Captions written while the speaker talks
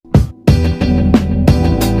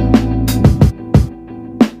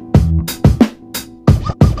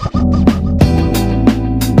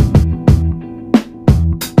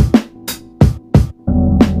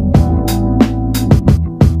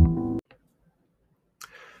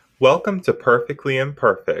Welcome to Perfectly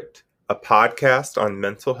Imperfect, a podcast on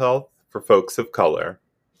mental health for folks of color.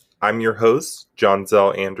 I'm your host, John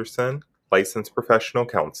Zell Anderson, licensed professional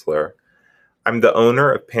counselor. I'm the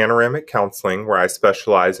owner of Panoramic Counseling, where I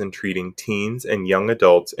specialize in treating teens and young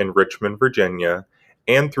adults in Richmond, Virginia,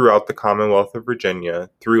 and throughout the Commonwealth of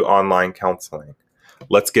Virginia through online counseling.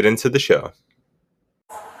 Let's get into the show.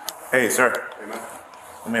 Hey, sir. Hey, man.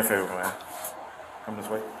 Do me a favor, man. Come this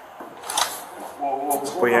way. Whoa,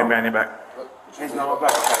 Put your hand behind your back. Change my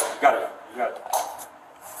back. Okay.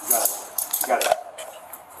 Got it.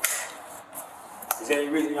 Is there any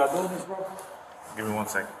reason y'all doing this, bro? Give me 1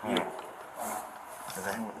 second. Hold on. Is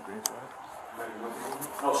that him with the green sweater?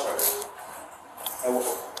 No, sir. Hey, what?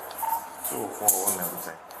 204, what level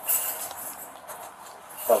say?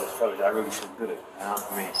 Fellas, I really should do it.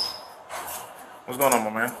 I mean, What's going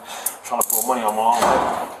on, my man? trying to put money on my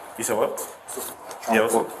own. You said what? Trying Yeah,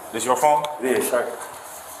 to put- this your phone? Yeah, sir.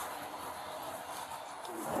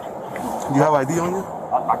 You have ID on you?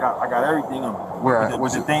 I got everything on me. Where?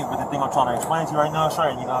 With the thing I'm trying to explain to you right now, sir,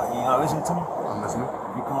 and you know, listen to me. I'm listening.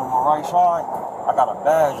 If you come on my right side, I got a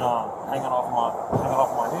badge on hanging off my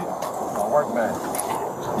hip, my work badge.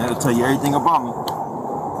 And it'll tell you everything about me.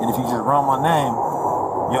 And if you just run my name,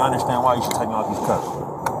 you'll understand why you should take me off these cuts.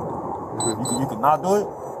 You can not do it.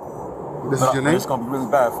 This is your name? It's gonna be really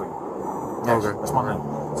bad for you. Yes, Okay. that's my name.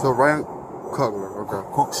 So Ryan Cutler, okay.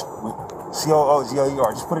 Cooks with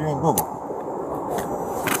Cooger. Just put it in Google.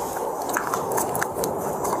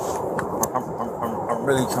 I'm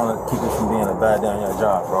really trying to keep it from being a bad day on your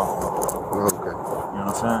job, bro. Okay. You know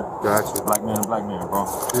what I'm saying? Gotcha. Black man, bro.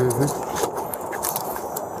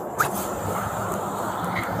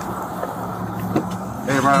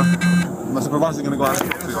 Hey, Ryan. My supervisor's gonna go out.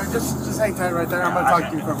 Just hang tight right there. I'm gonna talk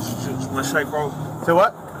to you first. Just one shake, bro. So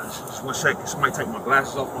what? Just one shake. Somebody take my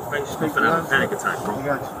glasses off my face. I'm finna have a panic attack, bro. I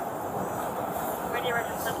got you.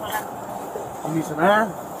 You need some air?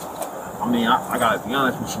 I mean, I gotta be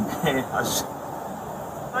honest with you, man. I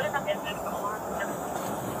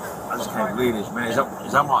just can't believe this, man. Is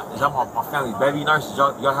that my family's baby nurse? Did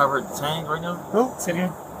y'all have her detained right now? Who? Sit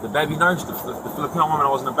here. The baby nurse, the Filipino woman that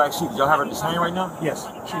was in the back seat. Did y'all have her detained right now? Yes.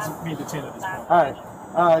 She's being detained at this point. All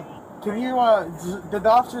right. Can you, did the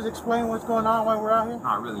officers explain what's going on while we're out here?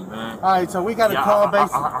 Not really, man. All right, so we got a Yeah, call I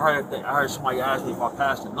basically. heard somebody ask me if I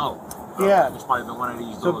passed a note. Yeah. This might have been one of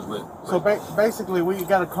these dudes with. So basically, we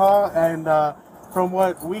got a call, and from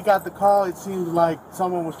what we got the call, it seemed like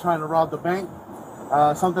someone was trying to rob the bank.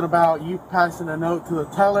 Something about you passing a note to the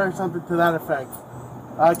teller, something to that effect.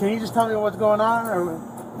 Can you just tell me what's going on? Or?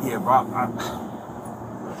 Yeah, bro.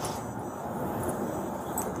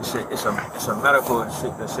 It's a medical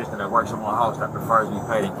assistant that works in my house that prefers to be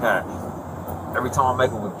paid in cash. Every time I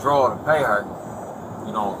make a withdrawal to pay her,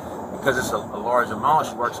 you know, because it's a large amount,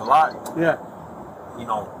 she works a lot. Yeah. You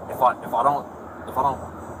know, if I don't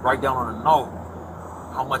write down on the note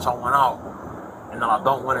how much I went out, and then I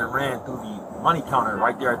don't want it ran through the money counter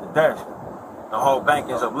right there at the desk, the whole bank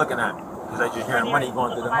ends up looking at me because they just hear money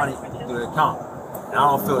going through the account, and I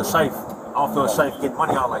don't feel safe. I don't feel safe getting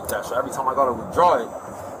money out like that. So every time I go to withdraw it,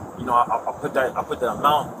 you know, I put the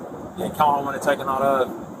amount, the account I want to take it out of,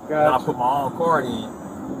 and then I put my own card in,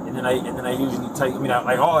 and then they usually take me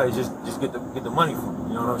like always just get the money from me.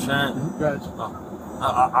 You know what I'm saying? Gotcha.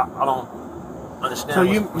 I don't understand.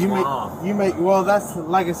 So what's going on. Well, that's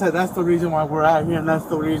like I said, that's the reason why we're out here, and that's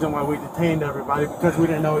the reason why we detained everybody, because we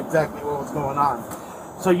didn't know exactly what was going on.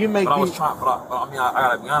 So you make But I these. was trying, but I mean, I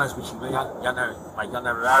gotta be honest with you, man. Y'all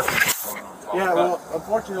never asked me what's going on. Yeah, well,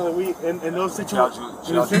 unfortunately, we in those Y'all situations.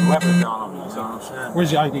 drew weapons down on me. You know what I'm saying?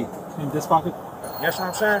 Where's your ID? In this pocket? You know what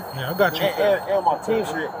I'm saying? Yeah, I got you. And my team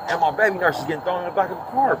shit and my baby nurse is getting thrown in the back of the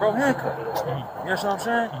car, bro. Handcuffed. You know what I'm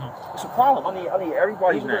saying? It's a problem. I need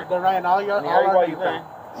everybody's name. They ran all your. I need everybody's name.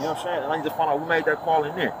 You know what I'm saying? And I need to find out who made that call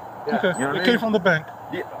in there. Yeah. Okay. You know what I It mean? came from the bank.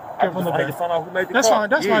 Yeah. Came from the I need bank. to find out who made the That's call. fine.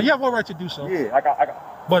 That's fine. You have all right to do so. Yeah, I got.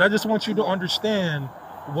 But I just want you to understand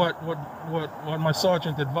what my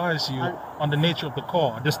sergeant advised you on the nature of the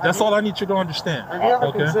call. That's all I need you to understand. Have you ever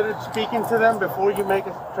Okay. considered speaking to them before you make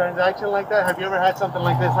a transaction like that? Have you ever had something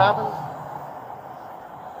like this happen?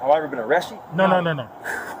 Have I ever been arrested? No.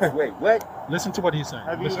 Wait, what? Listen to what he's saying.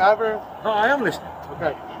 Have you Listen. ever? No, I am listening.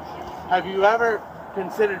 Okay. Have you ever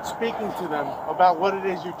considered speaking to them about what it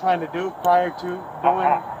is you're trying to do prior to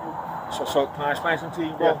doing? So can I explain something to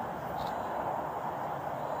you, bro?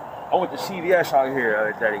 I went to CVS out here the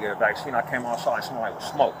other day to get a vaccine. I came outside and somebody was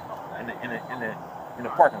smoke in the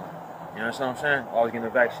parking lot. You know what I'm saying? I was getting a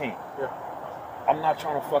vaccine. Yeah. I'm not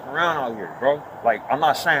trying to fuck around out here, bro. Like, I'm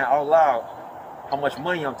not saying out loud how much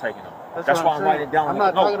money I'm taking on. That's what why I'm writing it down. I'm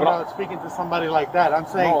not No, talking but about speaking to somebody like that. I'm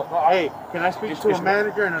saying, No, hey, can I speak to a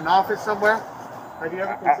manager in an office somewhere? Have you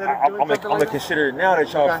ever considered doing something I'm like gonna that? consider it now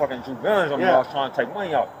that y'all Okay. fucking drew guns on me. Yeah. I was trying to take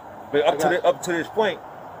money out. But Okay. up to this point,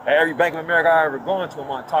 at every Bank of America I ever gone to in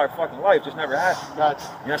my entire fucking life, just never happened. Gotcha.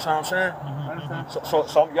 You understand what I'm saying? I understand.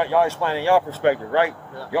 So y'all explaining y'all perspective, right?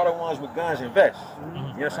 Yeah. Y'all the ones with guns and vests. Mm-hmm.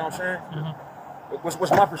 You understand what I'm saying?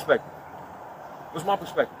 What's my perspective? What's my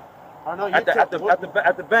perspective? I know you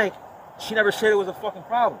At the bank, she never said it was a fucking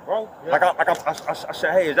problem, bro. Yeah. I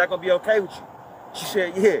said, hey, is that gonna be okay with you? She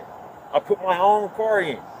said, yeah. I put my own card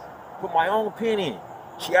in, put my own pin in.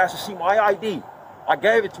 She asked to see my ID. I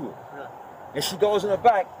gave it to her. Yeah. And she goes in the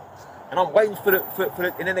back, and I'm waiting for the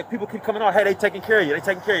and then the people keep coming out, hey, they taking care of you,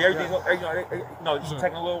 everything's, it's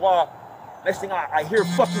taking a little while. Next thing I hear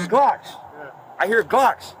fucking Glocks. Yeah. I hear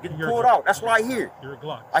Glocks getting pulled out. That's what I hear. You're a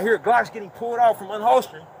Glock. I hear Glocks getting pulled out from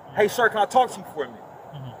unholstering. Hey, sir, can I talk to you for a minute?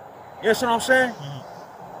 You understand what I'm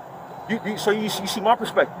saying? So you see my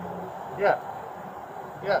perspective. Yeah.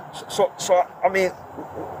 Yeah. So I mean,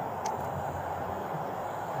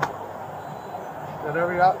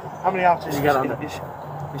 how many options you got on there?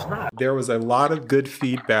 it's not. There was a lot of good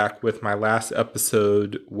feedback with my last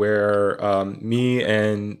episode where me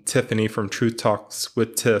and Tiffany from Truth Talks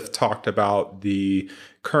with Tiff talked about the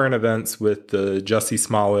current events with the Jussie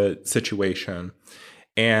Smollett situation.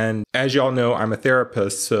 And as y'all know, I'm a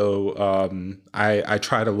therapist, so I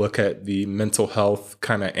try to look at the mental health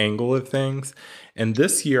kind of angle of things. And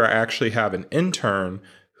this year, I actually have an intern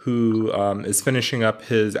who is finishing up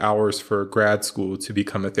his hours for grad school to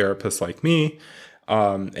become a therapist like me.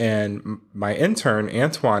 And my intern,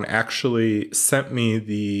 Antoine, actually sent me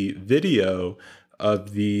the video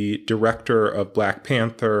of the director of Black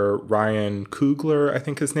Panther, Ryan Coogler, I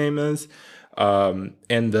think his name is, and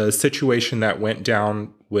the situation that went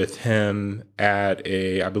down with him at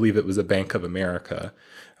I believe it was a Bank of America.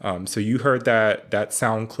 So you heard that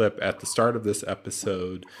sound clip at the start of this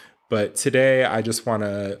episode. But today I just want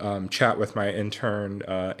to chat with my intern,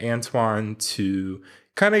 Antoine, to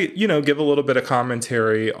kind of, give a little bit of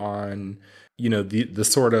commentary on, the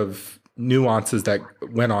sort of nuances that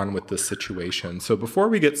went on with this situation. So before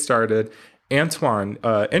we get started, Antoine,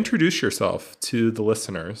 introduce yourself to the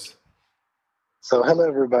listeners. So hello,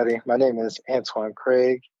 everybody. My name is Antoine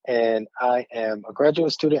Craig, and I am a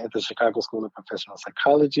graduate student at the Chicago School of Professional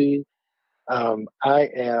Psychology. I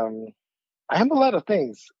am a lot of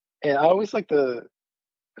things, and I always like to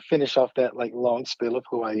finish off that long spiel of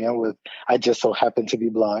who I am with, I just so happen to be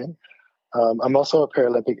blind. I'm also a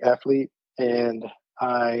Paralympic athlete, and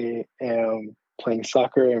I am playing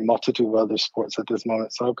soccer and a multitude of other sports at this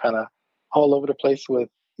moment. So I'm kind of all over the place with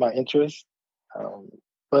my interests.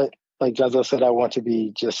 But like Jazel said, I want to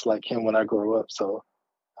be just like him when I grow up. So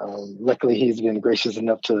luckily, he's been gracious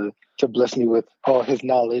enough to bless me with all his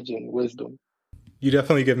knowledge and wisdom. You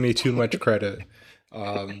definitely give me too much credit.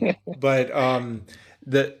 But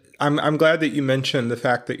I'm glad that you mentioned the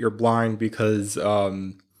fact that you're blind because,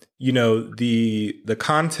 the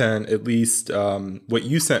content, at least what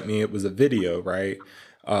you sent me, it was a video, right?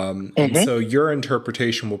 And so your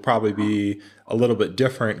interpretation will probably be a little bit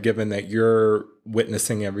different given that you're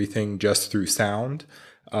witnessing everything just through sound.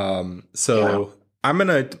 I'm going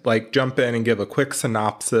to jump in and give a quick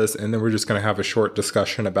synopsis, and then we're just going to have a short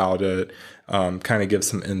discussion about it, kind of give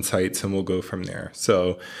some insights, and we'll go from there.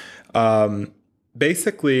 So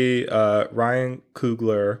basically, Ryan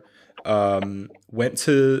Coogler went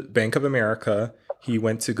to Bank of America. He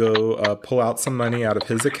went to go pull out some money out of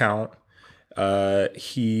his account.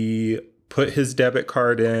 He put his debit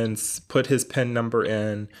card in, put his PIN number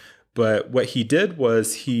in. But what he did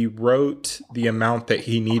was he wrote the amount that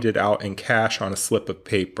he needed out in cash on a slip of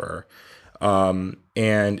paper. And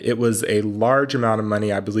it was a large amount of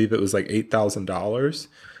money. I believe it was like $8,000.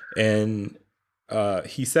 And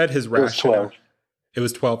he said his rationale. It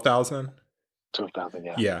was 12,000? 12,000,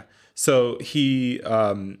 yeah. Yeah. So he,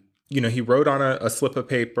 he wrote on a slip of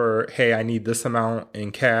paper, hey, I need this amount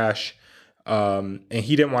in cash. And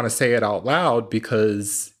he didn't want to say it out loud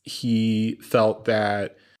because he felt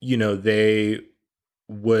that they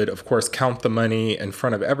would, of course, count the money in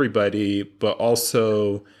front of everybody, but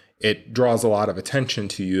also it draws a lot of attention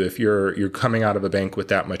to you. If you're coming out of a bank with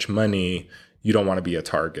that much money, you don't want to be a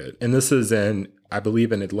target. And this is I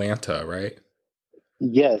believe in Atlanta, right?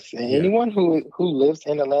 Yes. And anyone who lives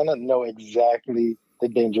in Atlanta know exactly the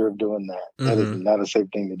danger of doing that. That is not a safe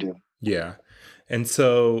thing to do. Yeah. And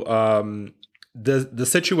so the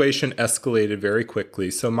situation escalated very quickly.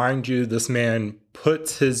 So mind you, this man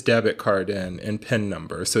puts his debit card in and PIN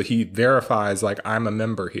number. So he verifies I'm a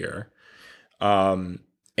member here. And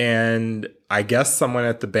And I guess someone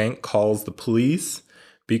at the bank calls the police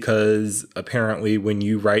because apparently when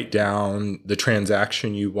you write down the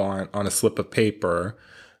transaction you want on a slip of paper,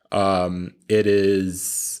 it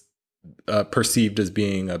is perceived as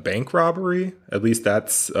being a bank robbery. At least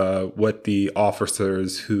that's what the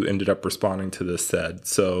officers who ended up responding to this said.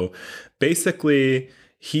 So basically,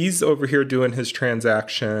 he's over here doing his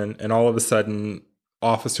transaction, and all of a sudden,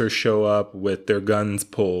 officers show up with their guns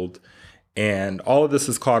pulled. And all of this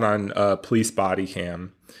is caught on police body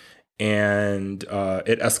cam. And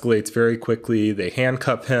it escalates very quickly. They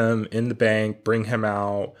handcuff him in the bank, bring him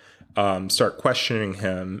out, start questioning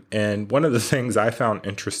him. And one of the things I found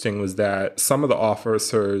interesting was that some of the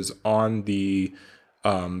officers on the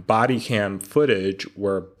body cam footage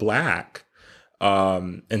were black.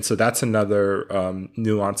 And so that's another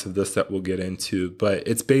nuance of this that we'll get into. But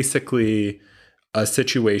it's basically a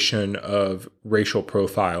situation of racial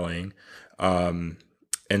profiling.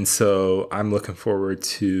 And so I'm looking forward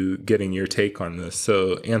to getting your take on this.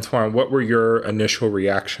 So, Antoine, what were your initial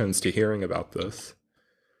reactions to hearing about this?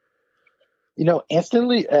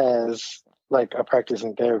 Instantly as like a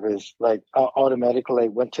practicing therapist, like I automatically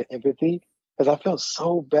went to empathy because I felt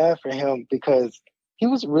so bad for him because he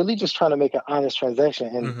was really just trying to make an honest transaction.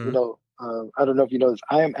 And, I don't know if you know this,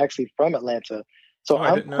 I am actually from Atlanta. So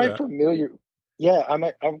I'm quite familiar. Yeah,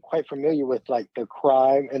 I'm quite familiar with like the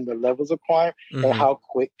crime and the levels of crime and how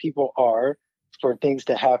quick people are for things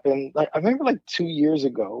to happen. Like I remember like 2 years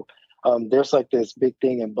ago, there's like this big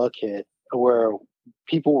thing in Buckhead where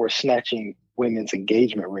people were snatching women's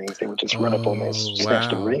engagement rings. They would just run up on them and snatch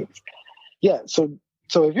the rings. Yeah, so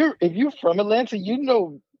if you're from Atlanta,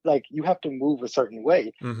 like you have to move a certain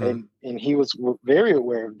way, and he was very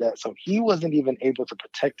aware of that. So he wasn't even able to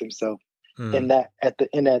protect himself in that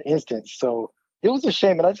instance. So it was a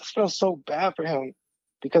shame, and I just felt so bad for him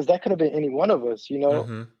because that could have been any one of us, Yeah.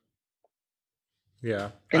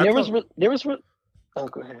 And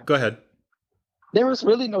go ahead. Go ahead. There was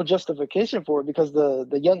really no justification for it because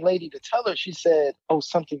the young lady, the teller, she said, "Oh,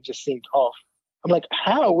 something just seemed off." I'm like,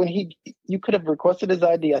 how? When you could have requested his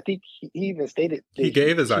ID. I think he even stated he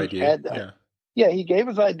gave his ID. Yeah, he gave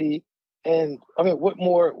his ID, and I mean,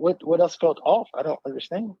 what else felt off? I don't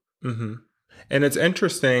understand. And it's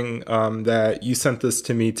interesting that you sent this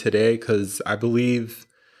to me today because I believe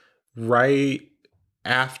right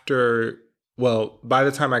after, by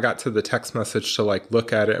the time I got to the text message to like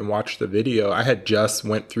look at it and watch the video, I had just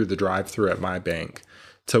went through the drive-thru at my bank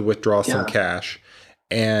to withdraw some cash,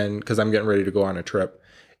 and because I'm getting ready to go on a trip.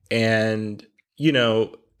 And,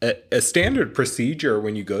 a standard procedure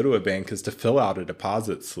when you go to a bank is to fill out a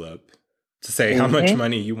deposit slip to say how much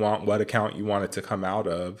money you want, what account you want it to come out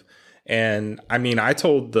of. And I mean, I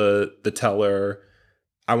told the teller,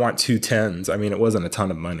 I want 2 10s. I mean, it wasn't a ton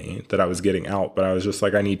of money that I was getting out, but I was just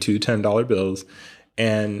like, I need 2 $10 bills.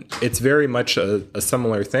 And it's very much a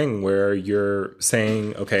similar thing where you're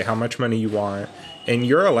saying, okay, how much money you want. And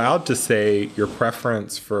you're allowed to say your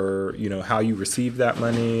preference for, how you receive that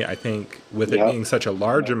money. I think with it being such a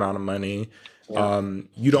large amount of money,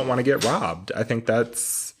 you don't want to get robbed. I think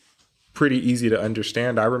that's pretty easy to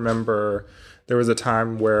understand. I remember there was a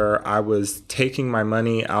time where I was taking my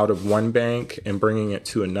money out of one bank and bringing it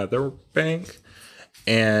to another bank.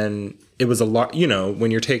 And it was a lot,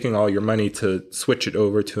 when you're taking all your money to switch it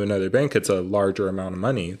over to another bank, it's a larger amount of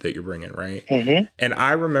money that you're bringing, right? And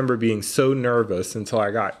I remember being so nervous until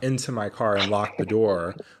I got into my car and locked the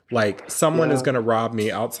door. Like someone is going to rob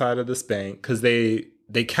me outside of this bank because they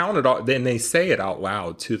count it all. Then they say it out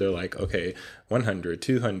loud too. They're like, okay, 100,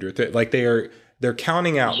 200. Like they're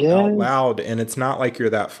counting out loud, and it's not like you're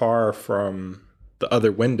that far from the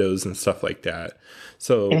other windows and stuff like that.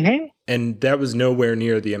 So, and that was nowhere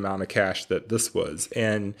near the amount of cash that this was.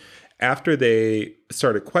 And after they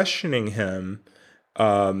started questioning him,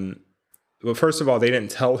 well, first of all, they didn't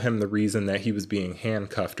tell him the reason that he was being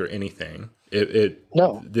handcuffed or anything.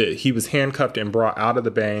 He was handcuffed and brought out of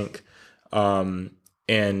the bank.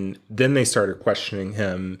 And then they started questioning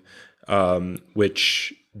him,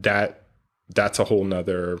 which that's a whole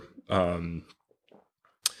nother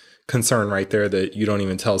concern right there, that you don't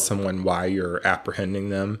even tell someone why you're apprehending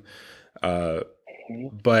them.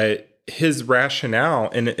 But his rationale,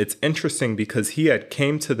 and it's interesting because he had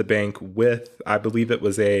came to the bank with, I believe it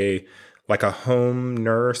was a home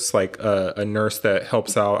nurse, like a nurse that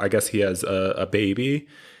helps out. I guess he has a baby,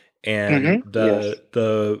 and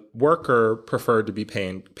the worker preferred to be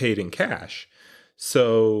paid in cash.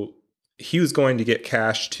 So he was going to get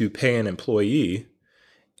cash to pay an employee,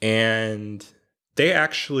 and they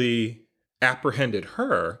actually apprehended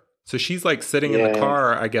her. So she's like sitting in the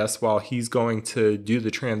car, I guess, while he's going to do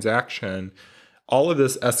the transaction. all of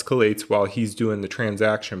this escalates while he's doing the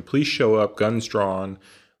transaction. Police show up, guns drawn,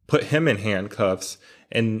 put him in handcuffs.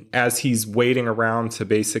 And as he's waiting around to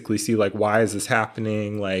basically see, like, why is this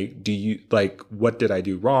happening? Like, what did I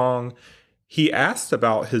do wrong? He asked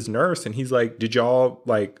about his nurse, and he's like, did y'all,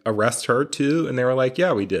 like, arrest her too? And they were like,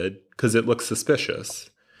 yeah, we did, because it looks suspicious.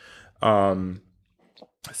 And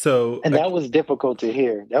that was difficult to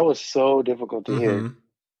hear. That was so difficult to hear.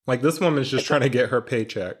 Like, this woman's just trying to get her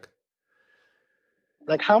paycheck.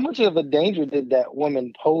 Like, how much of a danger did that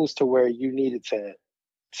woman pose to where you needed to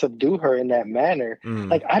subdue her in that manner?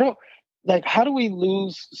 How do we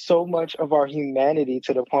lose so much of our humanity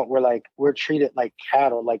to the point where, like, we're treated like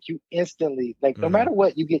cattle? Like, you instantly, like, no matter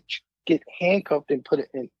what, you get handcuffed and put it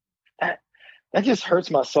in. That just hurts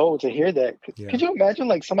my soul to hear that. Could you imagine,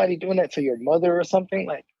 like, somebody doing that to your mother or something?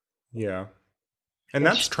 Like, yeah. And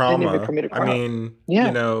that's trauma. I mean,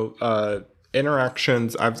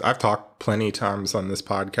 interactions. I've talked plenty of times on this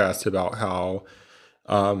podcast about how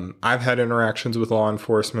I've had interactions with law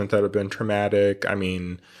enforcement that have been traumatic. I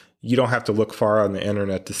mean, you don't have to look far on the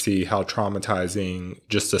internet to see how traumatizing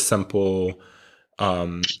just a simple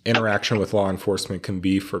interaction with law enforcement can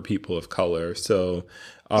be for people of color. So,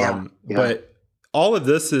 but all of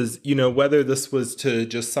this is, whether this was to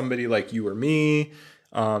just somebody like you or me,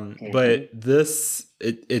 but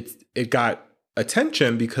it got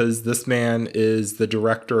attention because this man is the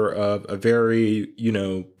director of a very,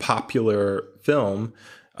 popular film,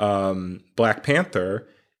 Black Panther.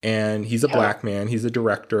 And he's a black man. He's a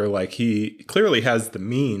director. Like, he clearly has the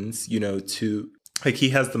means, to, like, he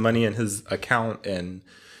has the money in his account and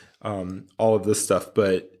all of this stuff.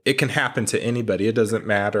 But it can happen to anybody. It doesn't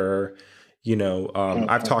matter.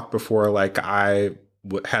 I've talked before, like, I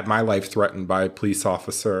had my life threatened by a police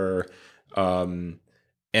officer. And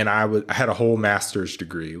I had a whole master's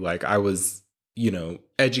degree. Like, I was,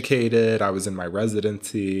 educated. I was in my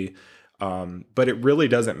residency. But it really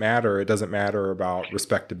doesn't matter. It doesn't matter about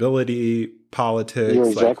respectability, politics, you're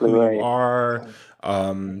exactly like who right. you are.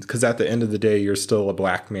 Because at the end of the day, you're still a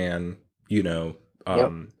black man,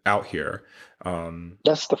 out here.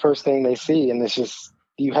 That's the first thing they see. And it's just,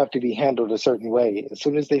 you have to be handled a certain way. As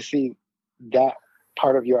soon as they see that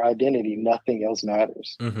part of your identity, nothing else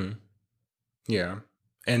matters. Mm-hmm. Yeah.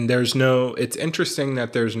 And it's interesting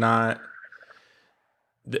that there's no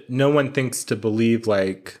one thinks to believe,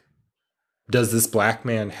 like, does this black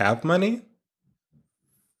man have money?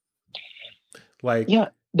 Like, yeah,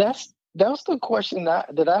 that was the question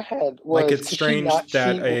that I had. Was, like, it's strange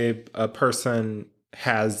that a person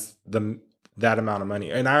has that amount of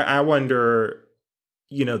money, and I wonder,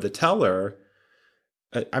 the teller.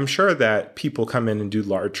 I'm sure that people come in and do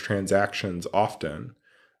large transactions often,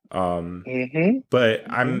 but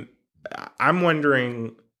I'm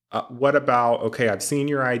wondering. What about, okay, I've seen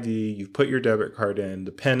your ID, you've put your debit card in,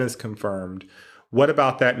 the PIN is confirmed. What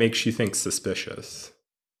about that makes you think suspicious?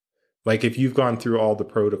 Like, if you've gone through all the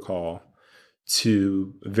protocol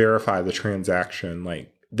to verify the transaction,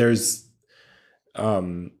 like, there's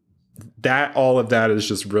all of that is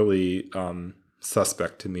just really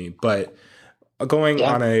suspect to me. But going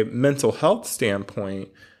on a mental health standpoint,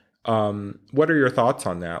 what are your thoughts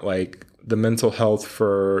on that? Like, the mental health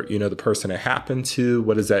for, the person it happened to,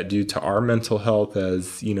 what does that do to our mental health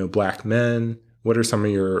as, black men? What are some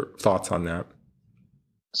of your thoughts on that?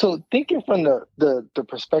 So thinking from the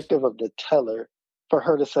perspective of the teller, for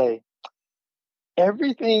her to say,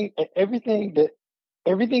 everything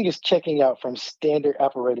is checking out from standard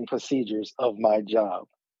operating procedures of my job.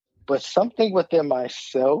 But something within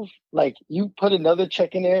myself, like, you put another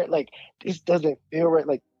check in there, like, this doesn't feel right.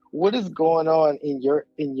 Like, what is going on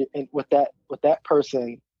with that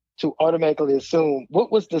person to automatically assume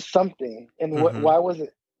what was the something, and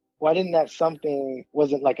why didn't that something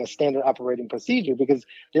wasn't like a standard operating procedure? Because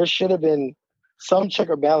there should have been some check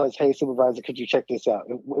or balance. Hey, supervisor, could you check this out?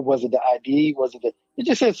 Was it the ID? It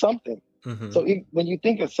just said something. So when you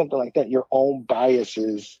think of something like that, your own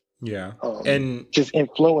biases, and just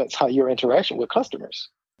influence how your interaction with customers.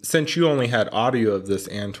 Since you only had audio of this,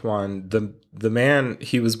 Antoine, the man,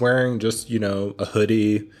 he was wearing just, a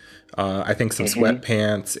hoodie, I think some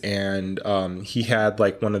sweatpants, and he had,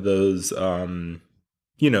 like, one of those, like,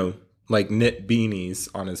 knit beanies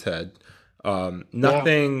on his head.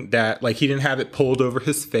 Nothing that, like, he didn't have it pulled over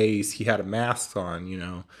his face. He had a mask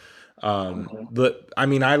on, But, I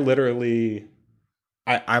mean, I literally,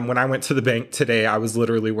 when I went to the bank today, I was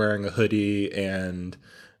literally wearing a hoodie and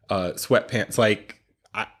sweatpants. Like,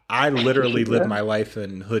 I literally live my life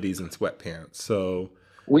in hoodies and sweatpants. So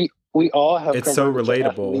we all have, it's so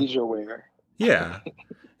relatable. Leisure wear. Yeah.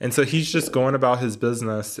 And so he's just going about his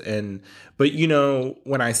business. But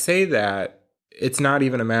when I say that, it's not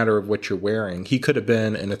even a matter of what you're wearing. He could have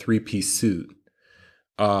been in a 3-piece suit.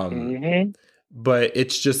 But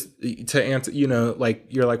it's just to answer, like,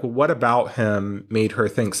 you're like, well, what about him made her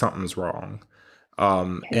think something's wrong?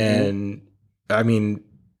 And I mean,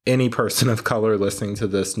 any person of color listening to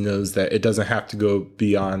this knows that it doesn't have to go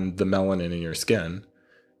beyond the melanin in your skin,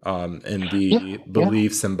 and the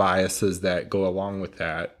beliefs and biases that go along with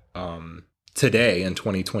that. Today in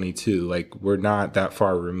 2022, like, we're not that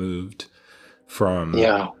far removed from,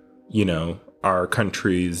 our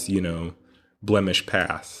country's, blemish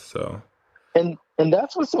past. So. And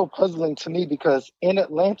that's what's so puzzling to me, because in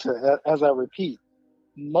Atlanta, as I repeat,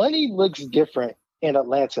 money looks different in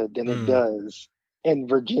Atlanta than it does in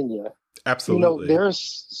Virginia. Absolutely.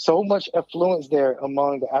 There's so much affluence there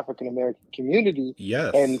among the African American community.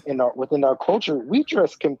 Yes. And within our culture, we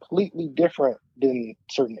dress completely different than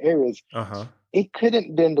certain areas. It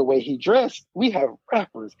couldn't been the way he dressed. We have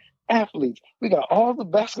rappers, athletes. We got all the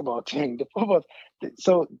basketball team, the football.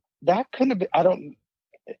 So that couldn't have been.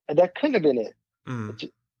 That couldn't have been it.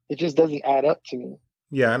 It just doesn't add up to me.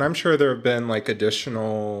 Yeah, and I'm sure there have been like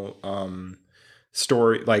additional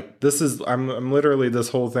story. Like, this is I'm literally, this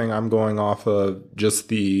whole thing I'm going off of just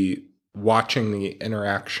the watching the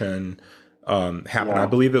interaction happen. I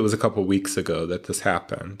believe it was a couple weeks ago that this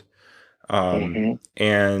happened.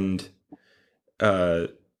 And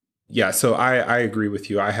so I agree with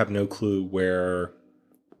you. I have no clue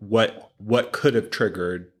what could have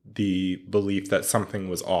triggered the belief that something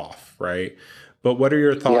was off, right? But what are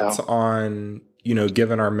your thoughts on,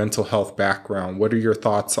 given our mental health background, what are your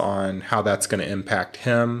thoughts on how that's going to impact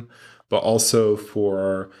him, but also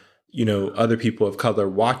for, other people of color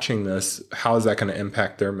watching this, how is that going to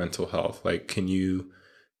impact their mental health? Like, can you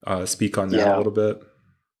speak on that a little bit?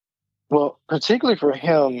 Well, particularly for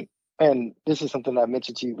him, and this is something I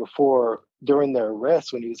mentioned to you before, during the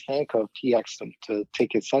arrest, when he was handcuffed, he asked him to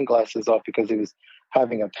take his sunglasses off because he was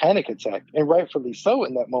having a panic attack, and rightfully so.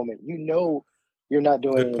 In that moment, you're not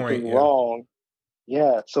doing anything wrong.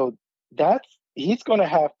 Yeah, so he's going to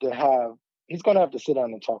have to sit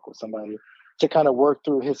down and talk with somebody to kind of work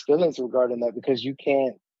through his feelings regarding that, because you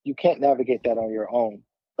can't navigate that on your own.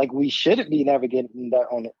 Like, we shouldn't be navigating that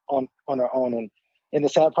on our own. And the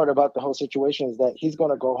sad part about the whole situation is that he's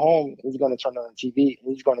going to go home, he's going to turn on the TV,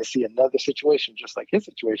 and he's going to see another situation just like his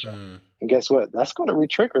situation. And guess what? That's going to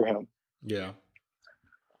re-trigger him. Yeah.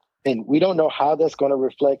 And we don't know how that's going to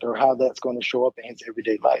reflect or how that's going to show up in his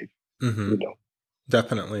everyday life.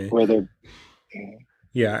 Definitely.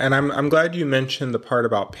 Yeah, and I'm glad you mentioned the part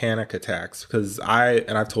about panic attacks, because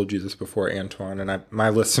I've told you this before, Antoine, and my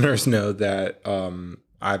listeners know that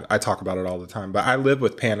I talk about it all the time, but I live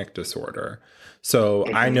with panic disorder. So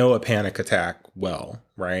I know a panic attack well,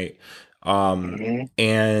 right?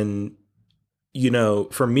 And,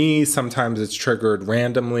 for me, sometimes it's triggered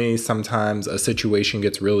randomly. Sometimes a situation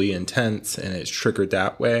gets really intense and it's triggered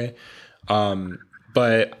that way.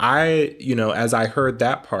 But as I heard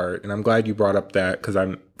that part, and I'm glad you brought up that, because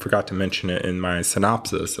I forgot to mention it in my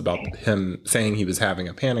synopsis about him saying he was having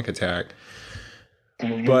a panic attack.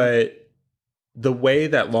 But the way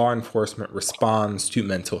that law enforcement responds to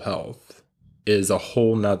mental health is a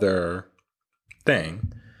whole nother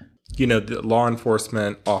thing. The law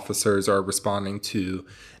enforcement officers are responding to,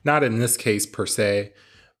 not in this case per se,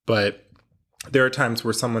 but there are times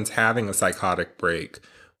where someone's having a psychotic break,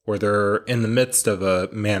 or they're in the midst of a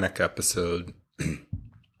manic episode.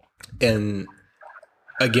 And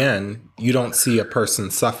again, you don't see a person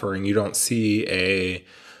suffering. You don't see a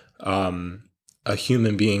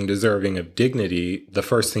human being deserving of dignity. The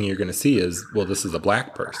first thing you're going to see is, well, this is a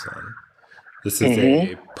Black person. This is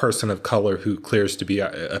a person of color who appears to be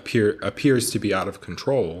out of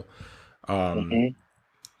control. And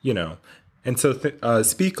so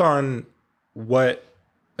speak on what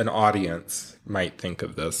an audience might think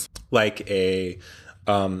of this, like a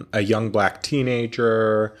young Black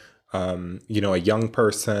teenager, a young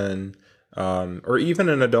person, or even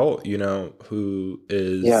an adult, who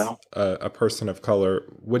is a person of color.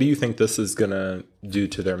 What do you think this is going to do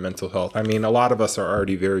to their mental health? I mean, a lot of us are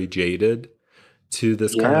already very jaded to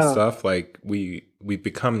this kind of stuff. Like, we've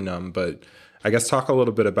become numb, but I guess talk a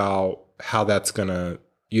little bit about how that's going to,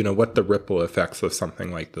 what the ripple effects of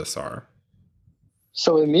something like this are.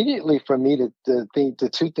 So immediately for me, the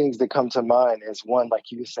two things that come to mind is, one,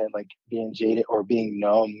 like you said, like being jaded or being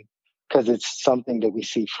numb, because it's something that we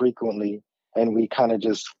see frequently, and we kind of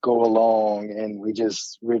just go along, and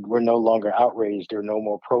we're no longer outraged. There are no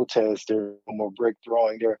more protests. There are no more brick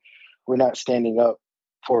throwing. We're not standing up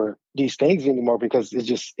for these things anymore, because it's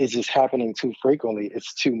just happening too frequently.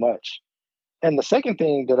 It's too much. And the second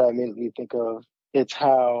thing that I immediately think of, it's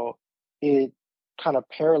how it kind of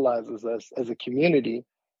paralyzes us as a community,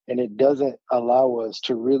 and it doesn't allow us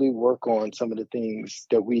to really work on some of the things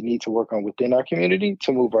that we need to work on within our community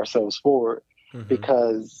to move ourselves forward.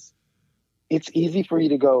 Because it's easy for you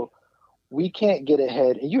to go, we can't get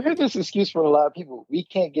ahead. And you hear this excuse for a lot of people. We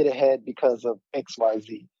can't get ahead because of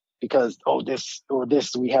XYZ, because, this or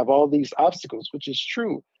this, we have all these obstacles, which is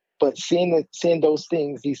true. But seeing those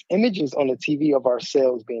things, these images on the TV of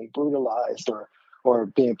ourselves being brutalized or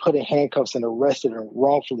being put in handcuffs and arrested and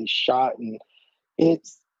wrongfully shot, and it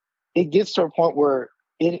gets to a point where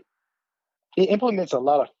it implements a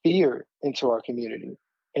lot of fear into our community,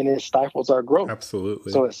 and it stifles our growth.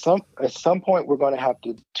 Absolutely. So at some point, we're going to have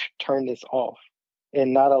to turn this off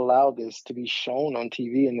and not allow this to be shown on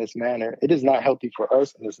TV in this manner. It is not healthy for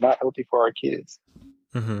us, and it's not healthy for our kids.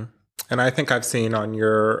 Mm-hmm. And I think I've seen on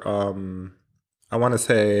your, I want to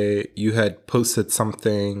say you had posted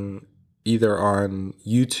something either on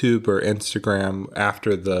YouTube or Instagram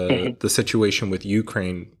after the situation with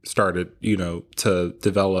Ukraine started, to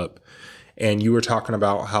develop. And you were talking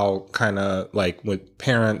about how kind of like with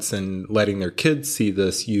parents and letting their kids see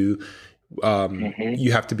this, you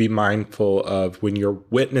have to be mindful of when you're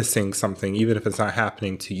witnessing something, even if it's not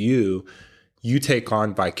happening to you, you take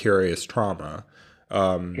on vicarious trauma.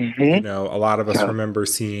 A lot of us remember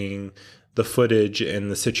seeing the footage and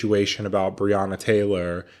the situation about Breonna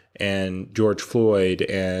Taylor and George Floyd.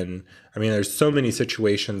 And I mean, there's so many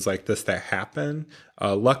situations like this that happen.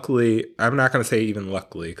 Luckily, I'm not going to say even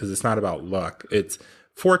luckily, because it's not about luck. It's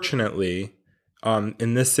fortunately,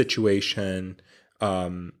 in this situation,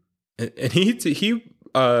 and he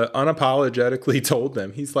unapologetically told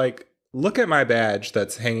them, he's like, look at my badge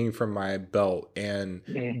that's hanging from my belt and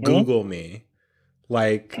Google me.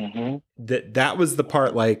 Like that was the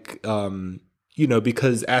part, like,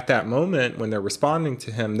 because at that moment when they're responding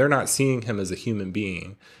to him, they're not seeing him as a human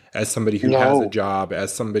being, as somebody who has a job,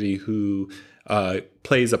 as somebody who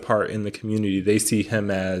plays a part in the community. They see him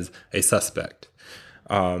as a suspect.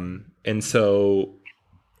 And so,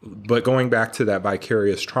 but going back to that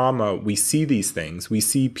vicarious trauma, we see these things. We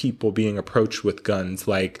see people being approached with guns.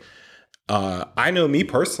 Like, I know me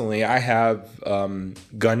personally, I have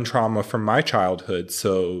gun trauma from my childhood.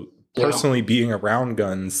 So personally being around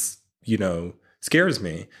guns, scares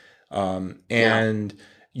me. I've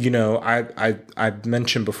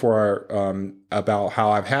mentioned before about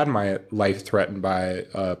how I've had my life threatened by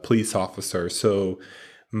a police officer. So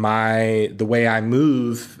the way I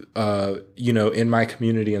move, in my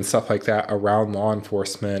community and stuff like that around law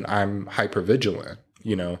enforcement, I'm hypervigilant,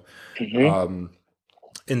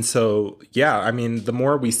 and so, the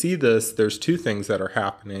more we see this, there's two things that are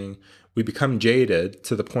happening. We become jaded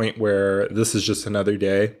to the point where this is just another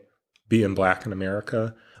day being Black in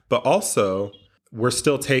America. But also, we're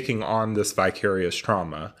still taking on this vicarious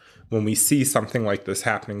trauma. When we see something like this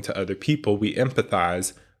happening to other people, we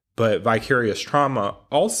empathize. But vicarious trauma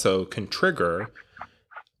also can trigger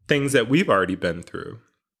things that we've already been through,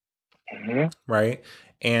 right?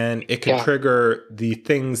 And it can trigger the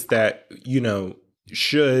things that,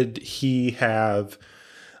 should he have,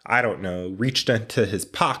 I don't know, reached into his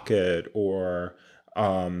pocket or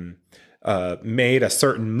made a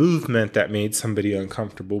certain movement that made somebody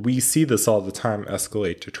uncomfortable. We see this all the time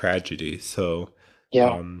escalate to tragedy. So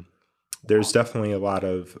there's definitely a lot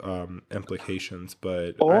of implications.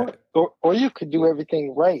 But or you could do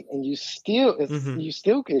everything right and you still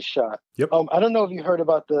get shot. Yep. I don't know if you heard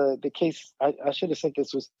about the case. I should have sent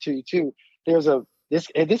this to you too. There's this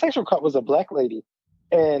actual cop was a Black lady.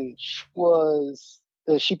 And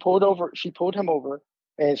she pulled him over,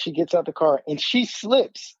 and she gets out the car, and she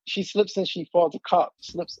slips and she falls. The cop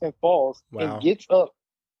slips and falls and gets up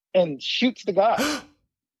and shoots the guy.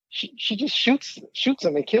 she just shoots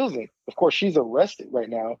him and kills him. Of course, she's arrested right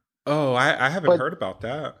now. Oh, I haven't heard about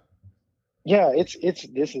that. Yeah, this is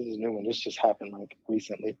a new one. This just happened like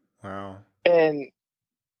recently. Wow. And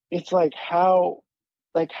it's like how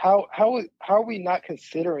are we not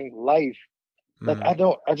considering life? Like,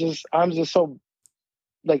 I'm just so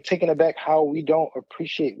like taken aback how we don't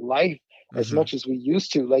appreciate life as much as we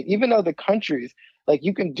used to. Like, even other countries, like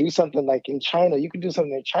you can do something like in China,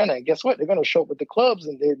 and guess what? They're going to show up with the clubs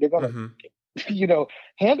and they're going to,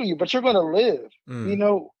 handle you, but you're going to live,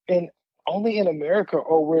 and only in America,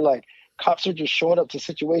 or we're like, cops are just showing up to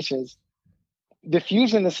situations,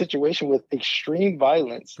 diffusing the situation with extreme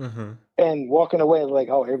violence and walking away like,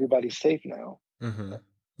 oh, everybody's safe now.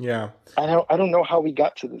 Yeah. I don't know how we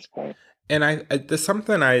got to this point. And there's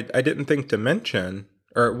something I didn't think to mention,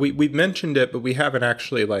 or we've mentioned it, but we haven't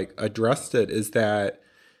actually like addressed it, is that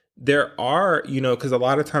there are, because a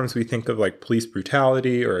lot of times we think of like police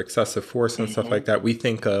brutality or excessive force and stuff like that. We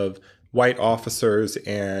think of white officers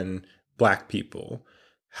and black people.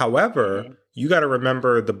 However, you got to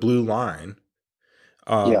remember the blue line.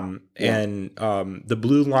 And the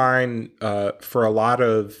blue line, for a lot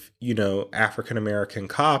of, African American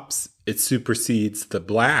cops, it supersedes the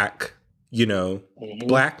black,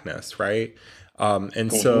 blackness, right?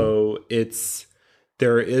 And so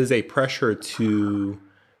there is a pressure to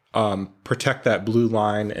protect that blue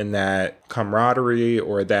line and that camaraderie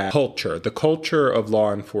or that culture. The culture of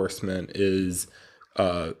law enforcement is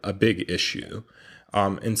a big issue.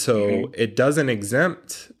 And so it doesn't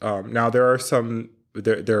exempt. Now, there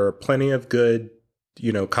are plenty of good,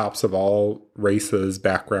 cops of all races,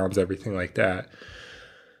 backgrounds, everything like that.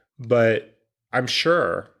 But I'm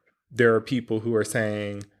sure there are people who are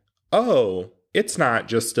saying, oh, it's not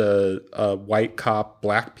just a white cop,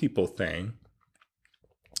 black people thing,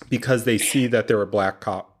 because they see that there are black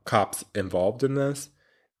cops involved in this.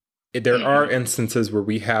 There are instances where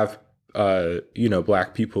we have,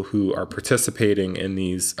 black people who are participating in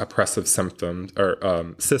these oppressive symptoms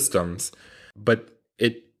or systems, but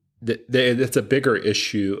it's a bigger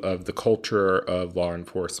issue of the culture of law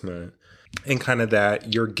enforcement and kind of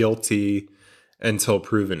that you're guilty until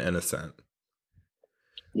proven innocent.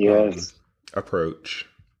 Yes. Approach.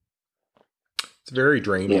 It's very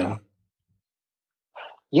draining.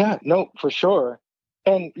 Yeah, no, for sure.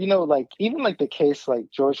 And even the case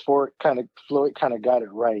George Floyd kind of got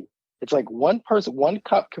it right. It's like one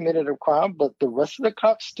cop committed a crime, but the rest of the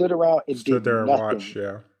cops stood around and did there nothing. And watched,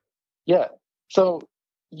 yeah. Yeah. So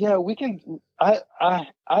we can. I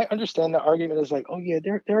understand the argument is like, oh yeah,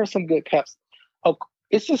 there are some good cops. Oh,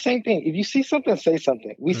 it's the same thing. If you see something, say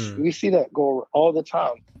something. We see that go all the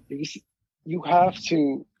time. You have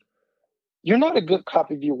to. You're not a good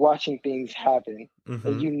cop if you're watching things happen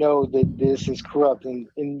and you know that this is corrupt. And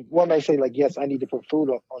one may say yes, I need to put food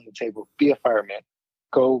on the table. Be a fireman.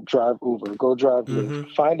 Go drive Uber. Go drive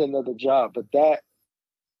Lyft. Find another job. But that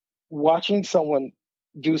watching someone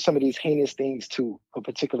do some of these heinous things to a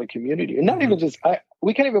particular community, and not even just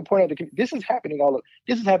we can't even point out this is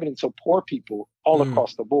happening to poor people all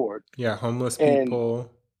across the board. Yeah, homeless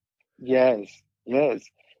people. Yes.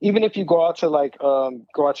 Even if you go out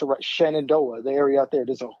to Shenandoah, the area out there,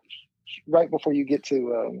 there's right before you get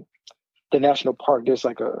to the national park, there's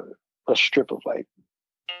a strip of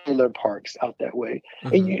trailer parks out that way.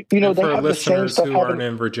 And you know, they for have the same listeners stuff who aren't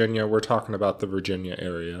in Virginia, we're talking about the Virginia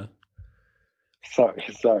area. Sorry.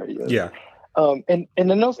 Yes. Yeah. And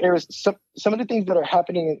in those areas, some of the things that are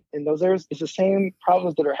happening in those areas is the same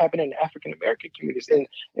problems that are happening in African American communities. And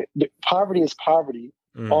poverty is poverty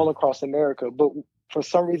all across America, but for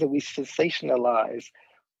some reason we sensationalize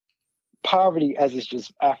poverty as it's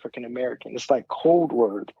just African American. It's like code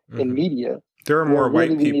word in media. There are more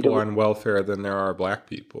white people on welfare than there are black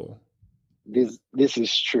people. This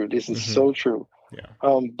is true. This is so true. Yeah.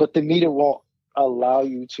 But the media won't allow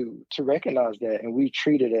you to recognize that, and we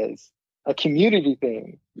treat it as a community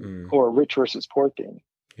thing or a rich versus poor thing.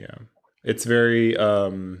 Yeah. It's very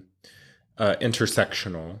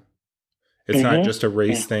intersectional. It's not just a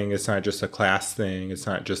race thing. It's not just a class thing. It's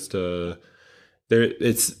not just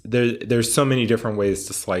there's so many different ways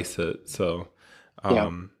to slice it. So,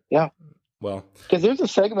 well, because there's a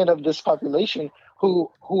segment of this population who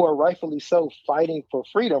are rightfully so fighting for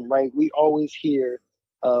freedom, right? We always hear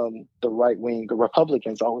the right wing, the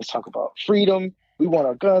Republicans always talk about freedom. We want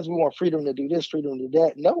our guns. We want freedom to do this, freedom to do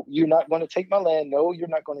that. No, you're not going to take my land. No, you're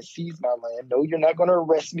not going to seize my land. No, you're not going to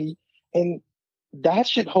arrest me. And that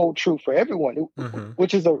should hold true for everyone,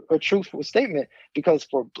 which is a truthful statement, because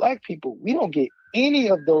for Black people, we don't get any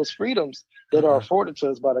of those freedoms that are afforded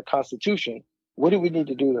to us by the Constitution. What do we need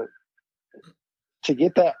to do to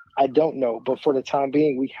get that? I don't know. But for the time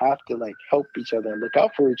being, we have to help each other and look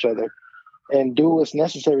out for each other and do what's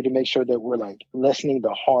necessary to make sure that we're lessening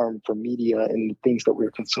the harm from media and the things that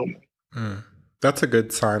we're consuming. That's a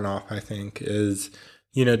good sign off, I think, is,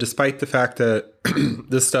 despite the fact that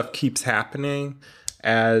this stuff keeps happening,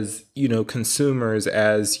 as, consumers,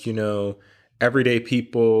 as, everyday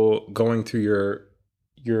people going through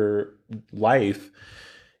your life,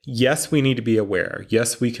 yes, we need to be aware.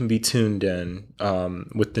 Yes, we can be tuned in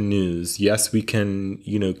with the news. Yes, we can,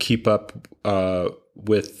 keep up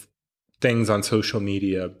with things on social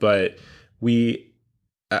media, but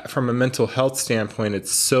from a mental health standpoint,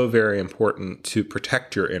 it's so very important to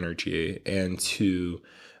protect your energy and to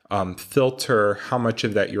filter how much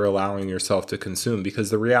of that you're allowing yourself to consume.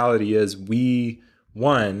 Because the reality is we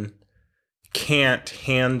can't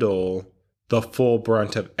handle the full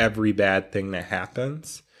brunt of every bad thing that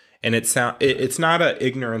happens. And it's not a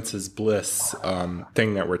ignorance is bliss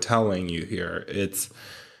thing that we're telling you here.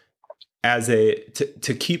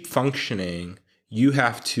 to keep functioning, you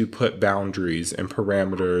have to put boundaries and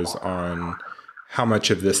parameters on how much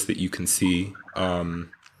of this that you can see.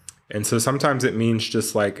 And so sometimes it means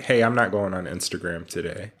just like, hey, I'm not going on Instagram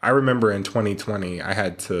today. I remember in 2020,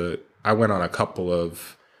 I went on a couple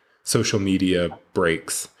of social media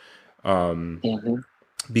breaks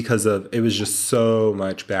because it was just so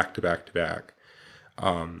much back to back to back.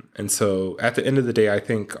 And so at the end of the day, I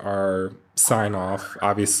think our sign off,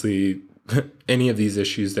 obviously, any of these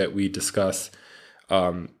issues that we discuss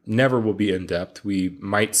never will be in depth. We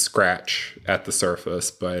might scratch at the surface,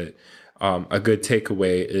 but a good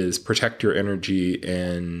takeaway is protect your energy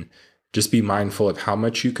and just be mindful of how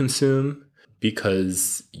much you consume,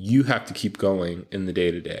 because you have to keep going in the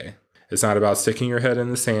day to day. It's not about sticking your head in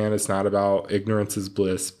the sand. It's not about ignorance is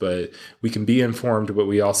bliss, but we can be informed, but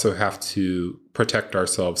we also have to protect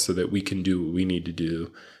ourselves so that we can do what we need to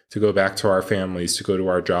do to go back to our families, to go to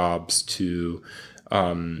our jobs, to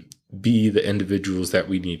be the individuals that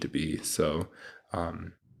we need to be. So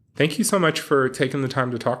thank you so much for taking the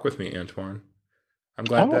time to talk with me, Antoine. I'm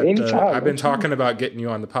glad I've been talking about getting you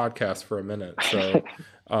on the podcast for a minute. So,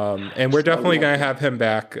 and we're definitely going to have him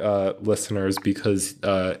back, listeners, because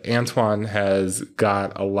Antoine has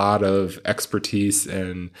got a lot of expertise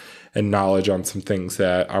and knowledge on some things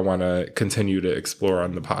that I want to continue to explore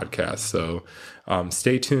on the podcast. So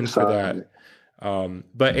stay tuned for that.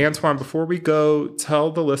 But Antoine, before we go,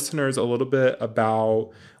 tell the listeners a little bit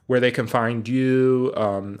about where they can find you.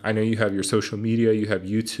 I know you have your social media, you have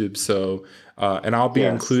YouTube. So, and I'll be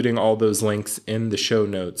including all those links in the show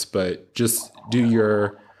notes, but just do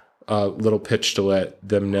your little pitch to let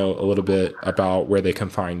them know a little bit about where they can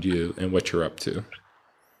find you and what you're up to.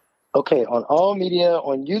 Okay. On all media,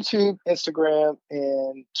 on YouTube, Instagram,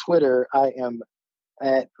 and Twitter, I am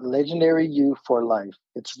at Legendary You for Life.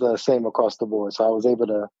 It's the same across the board. So I was able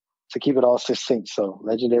to keep it all succinct. So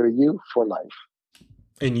Legendary You for Life.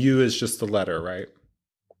 And U is just the letter, right?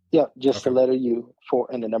 Yeah, just the letter U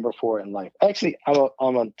and the number 4 in life. Actually, I'm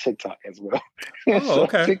on TikTok as well. Oh,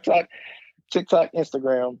 okay. TikTok,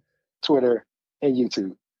 Instagram, Twitter, and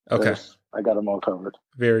YouTube. Okay. I got them all covered.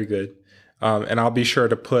 Very good. And I'll be sure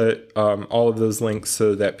to put all of those links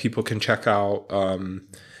so that people can check out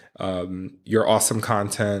your awesome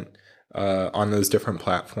content on those different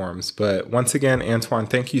platforms. But once again, Antoine,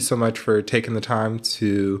 thank you so much for taking the time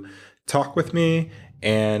to talk with me.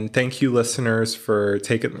 And thank you, listeners, for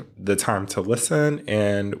taking the time to listen.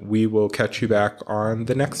 And we will catch you back on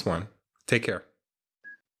the next one. Take care.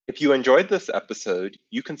 If you enjoyed this episode,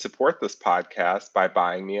 you can support this podcast by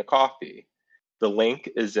buying me a coffee. The link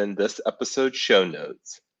is in this episode's show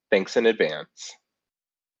notes. Thanks in advance.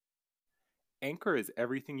 Anchor is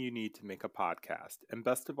everything you need to make a podcast. And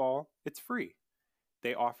best of all, it's free.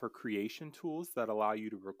 They offer creation tools that allow you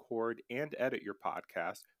to record and edit your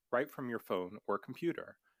podcast right from your phone or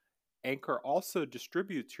computer. Anchor also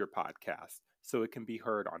distributes your podcast so it can be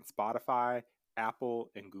heard on Spotify,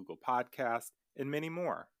 Apple, and Google Podcasts, and many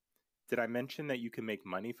more. Did I mention that you can make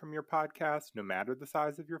money from your podcast no matter the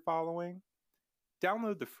size of your following?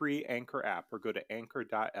 Download the free Anchor app or go to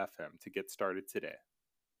anchor.fm to get started today.